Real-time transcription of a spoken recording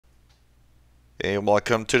Hey,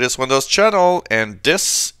 welcome to this Windows channel, and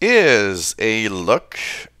this is a look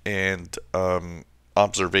and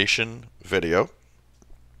observation video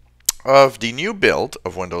of the new build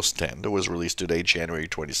of Windows 10 that was released today, January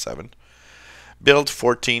 27, build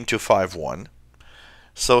 14.251.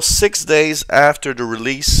 So 6 days after the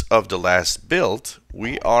release of the last build,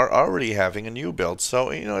 we are already having a new build. So,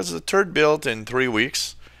 it's the third build in 3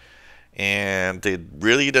 weeks, and it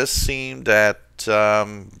really does seem that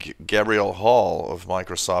Gabriel Hall of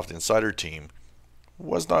Microsoft Insider Team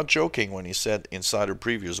was not joking when he said Insider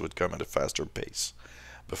previews would come at a faster pace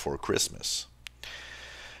before Christmas.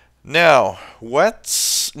 Now,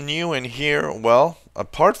 what's new in here? Well,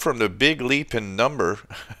 apart from the big leap in number,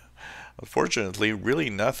 unfortunately, really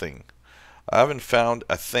nothing. I haven't found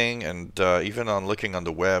a thing, and even on looking on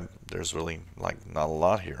the web, there's really not a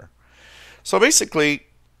lot here. So basically,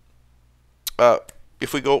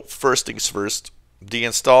 if we go first things first, the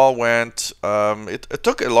install went, it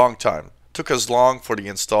took a long time. It took as long for the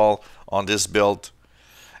install on this build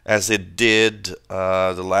as it did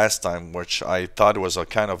the last time, which I thought was a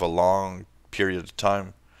kind of a long period of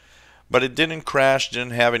time. But it didn't crash,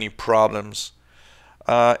 didn't have any problems.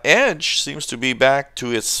 Edge seems to be back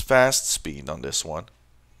to its fast speed on this one.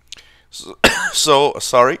 So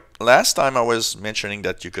sorry, last time I was mentioning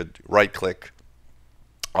that you could right click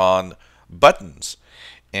on buttons,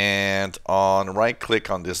 and on right click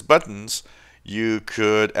on these buttons you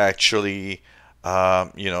could actually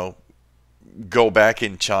go back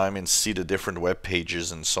in time and see the different web pages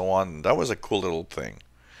and so on. That was a cool little thing.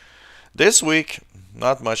 This week,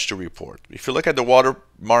 not much to report. If you look at the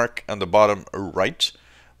watermark on the bottom right,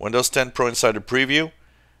 Windows 10 Pro Insider Preview,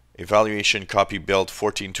 evaluation copy build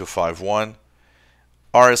 14.251,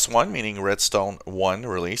 RS1 meaning Redstone 1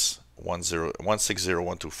 release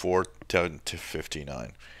 160124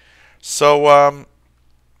 10.59. So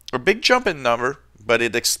a big jump in number, but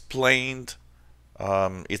it's explained.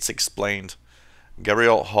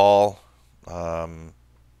 Gabriel Hall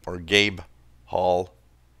or Gabe Hall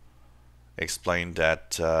explained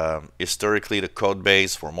that historically the code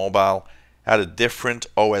base for mobile had a different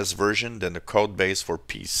OS version than the code base for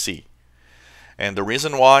PC, and the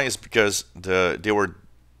reason why is because they were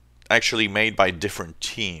actually made by different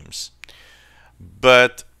teams.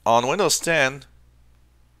 But on Windows 10,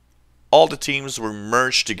 all the teams were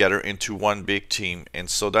merged together into one big team, and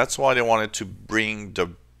so that's why they wanted to bring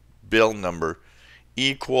the build number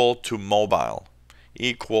equal to mobile,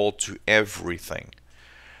 equal to everything.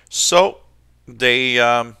 So they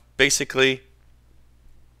basically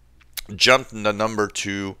jumped the number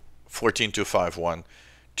to 14.251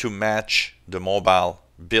 to match the mobile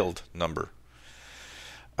build number.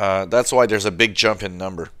 That's why there's a big jump in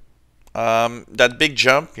number. That big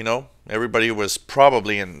jump, everybody was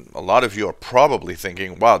probably, and a lot of you are probably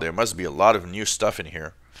thinking, wow, there must be a lot of new stuff in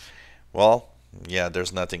here. Well, yeah,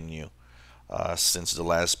 there's nothing new since the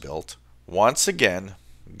last build. Once again,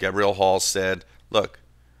 Gabriel Hall said, look,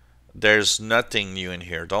 there's nothing new in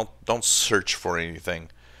here. Don't search for anything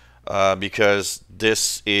because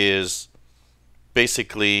this is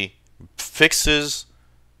basically fixes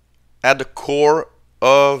at the core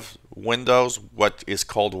of Windows, what is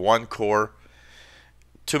called One Core,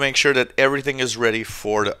 to make sure that everything is ready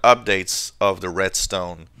for the updates of the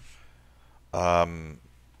Redstone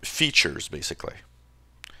features, basically.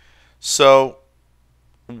 So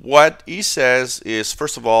what he says is,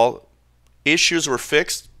 first of all, issues were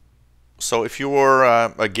fixed. So if you were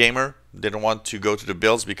a gamer, didn't want to go to the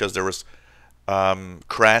builds because there was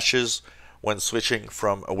crashes when switching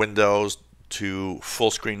from a Windows to full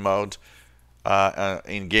screen mode,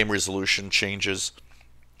 in game resolution changes,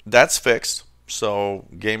 that's fixed. So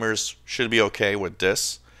gamers should be okay with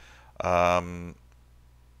this.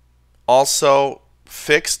 Also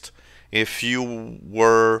fixed if you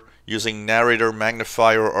were using narrator,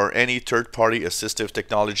 magnifier, or any third-party assistive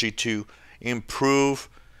technology to improve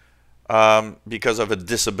because of a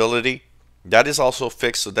disability. That is also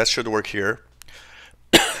fixed, so that should work here.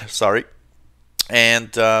 Sorry.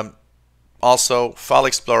 And also File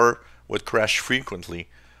Explorer would crash frequently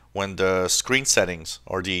when the screen settings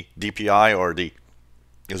or the DPI or the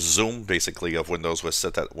zoom basically of Windows was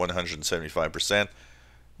set at 175%.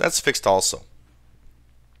 That's fixed also.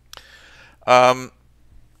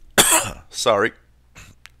 Sorry.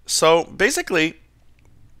 So basically,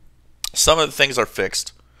 some of the things are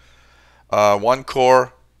fixed. One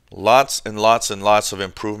Core, lots and lots and lots of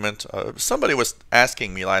improvement. Somebody was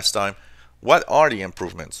asking me last time, what are the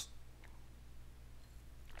improvements?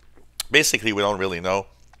 Basically, we don't really know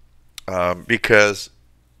because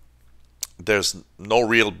there's no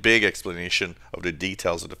real big explanation of the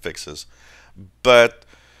details of the fixes. But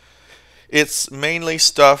It's mainly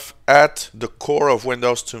stuff at the core of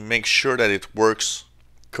Windows to make sure that it works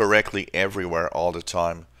correctly everywhere all the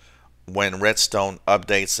time when Redstone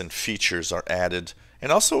updates and features are added,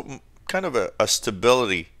 and also kind of a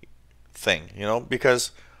stability thing, you know,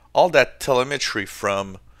 because all that telemetry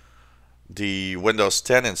from the Windows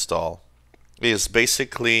 10 install is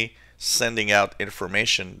basically sending out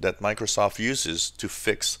information that Microsoft uses to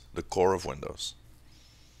fix the core of Windows.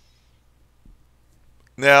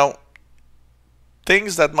 Now,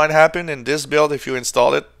 things that might happen in this build if you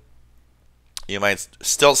install it, you might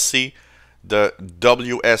still see the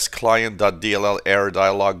wsclient.dll error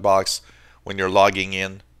dialog box when you're logging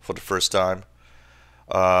in for the first time.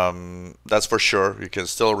 That's for sure. You can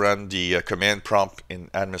still run the command prompt in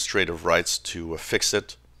administrative rights to fix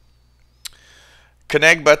it.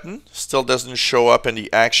 Connect button still doesn't show up in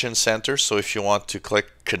the action center, so if you want to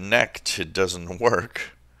click connect, it doesn't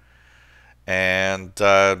work. And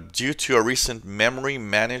due to a recent memory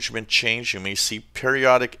management change, you may see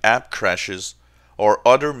periodic app crashes or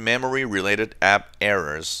other memory related app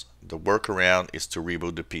errors. The workaround is to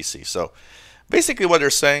reboot the PC. So basically what they're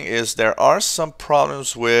saying is there are some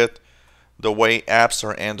problems with the way apps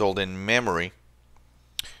are handled in memory.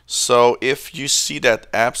 So if you see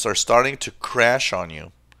that apps are starting to crash on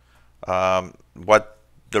you, what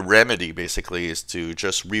the remedy basically is to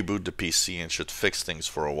just reboot the PC and should fix things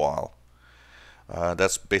for a while.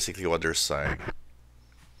 That's basically what they're saying.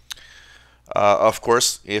 Of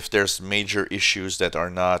course, if there's major issues that are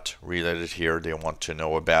not related here, they want to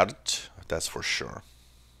know about it. That's for sure.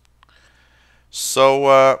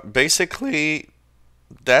 So basically,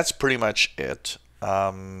 that's pretty much it.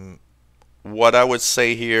 What I would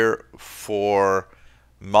say here for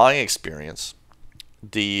my experience,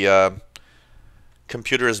 the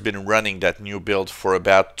computer has been running that new build for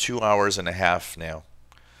about 2.5 hours now,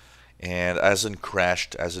 and hasn't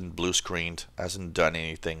crashed, hasn't blue screened, hasn't done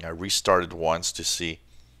anything. I restarted once to see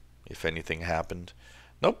if anything happened.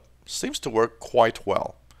 Nope, seems to work quite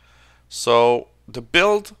well. So the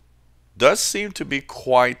build does seem to be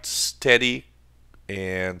quite steady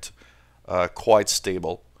and quite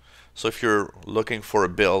stable. So if you're looking for a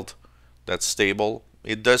build that's stable,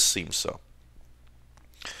 it does seem so.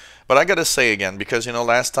 But I gotta say again, because you know,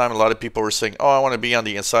 last time a lot of people were saying, oh, I want to be on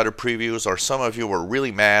the insider previews, or some of you were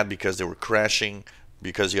really mad because they were crashing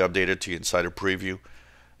because you updated to insider preview.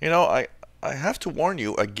 You know, I have to warn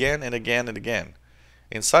you again and again and again.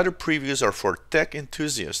 Insider previews are for tech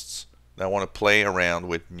enthusiasts that want to play around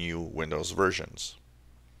with new Windows versions.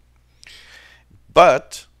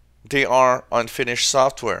 But they are unfinished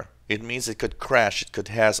software. It means it could crash, it could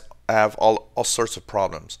have all sorts of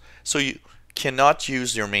problems. So you cannot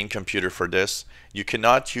use your main computer for this. You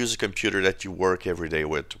cannot use a computer that you work every day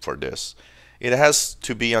with for this. It has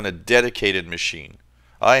to be on a dedicated machine.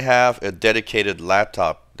 I have a dedicated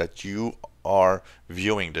laptop that you are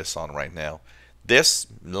viewing this on right now. This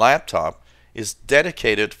laptop is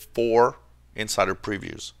dedicated for insider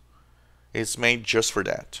previews. It's made just for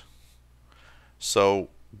that. So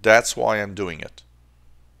that's why I'm doing it.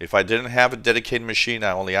 If I didn't have a dedicated machine,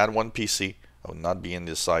 I only had one PC, I would not be in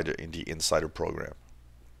the insider program.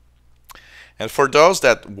 And for those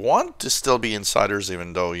that want to still be insiders,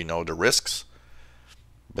 even though you know the risks,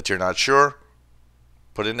 but you're not sure,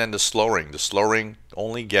 put it in the slow ring. The slow ring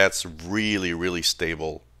only gets really, really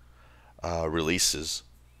stable releases.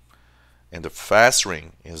 And the fast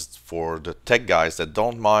ring is for the tech guys that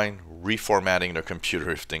don't mind reformatting their computer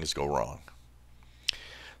if things go wrong.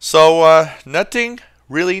 So nothing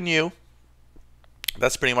really new.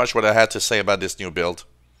 That's pretty much what I had to say about this new build.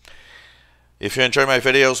 If you enjoy my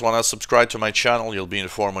videos, why not subscribe to my channel? You'll be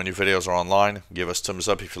informed when new videos are online. Give us thumbs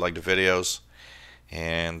up if you like the videos,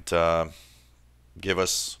 and give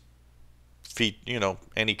us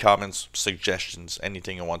any comments, suggestions,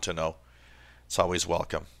 anything you want to know. It's always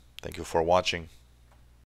welcome. Thank you for watching.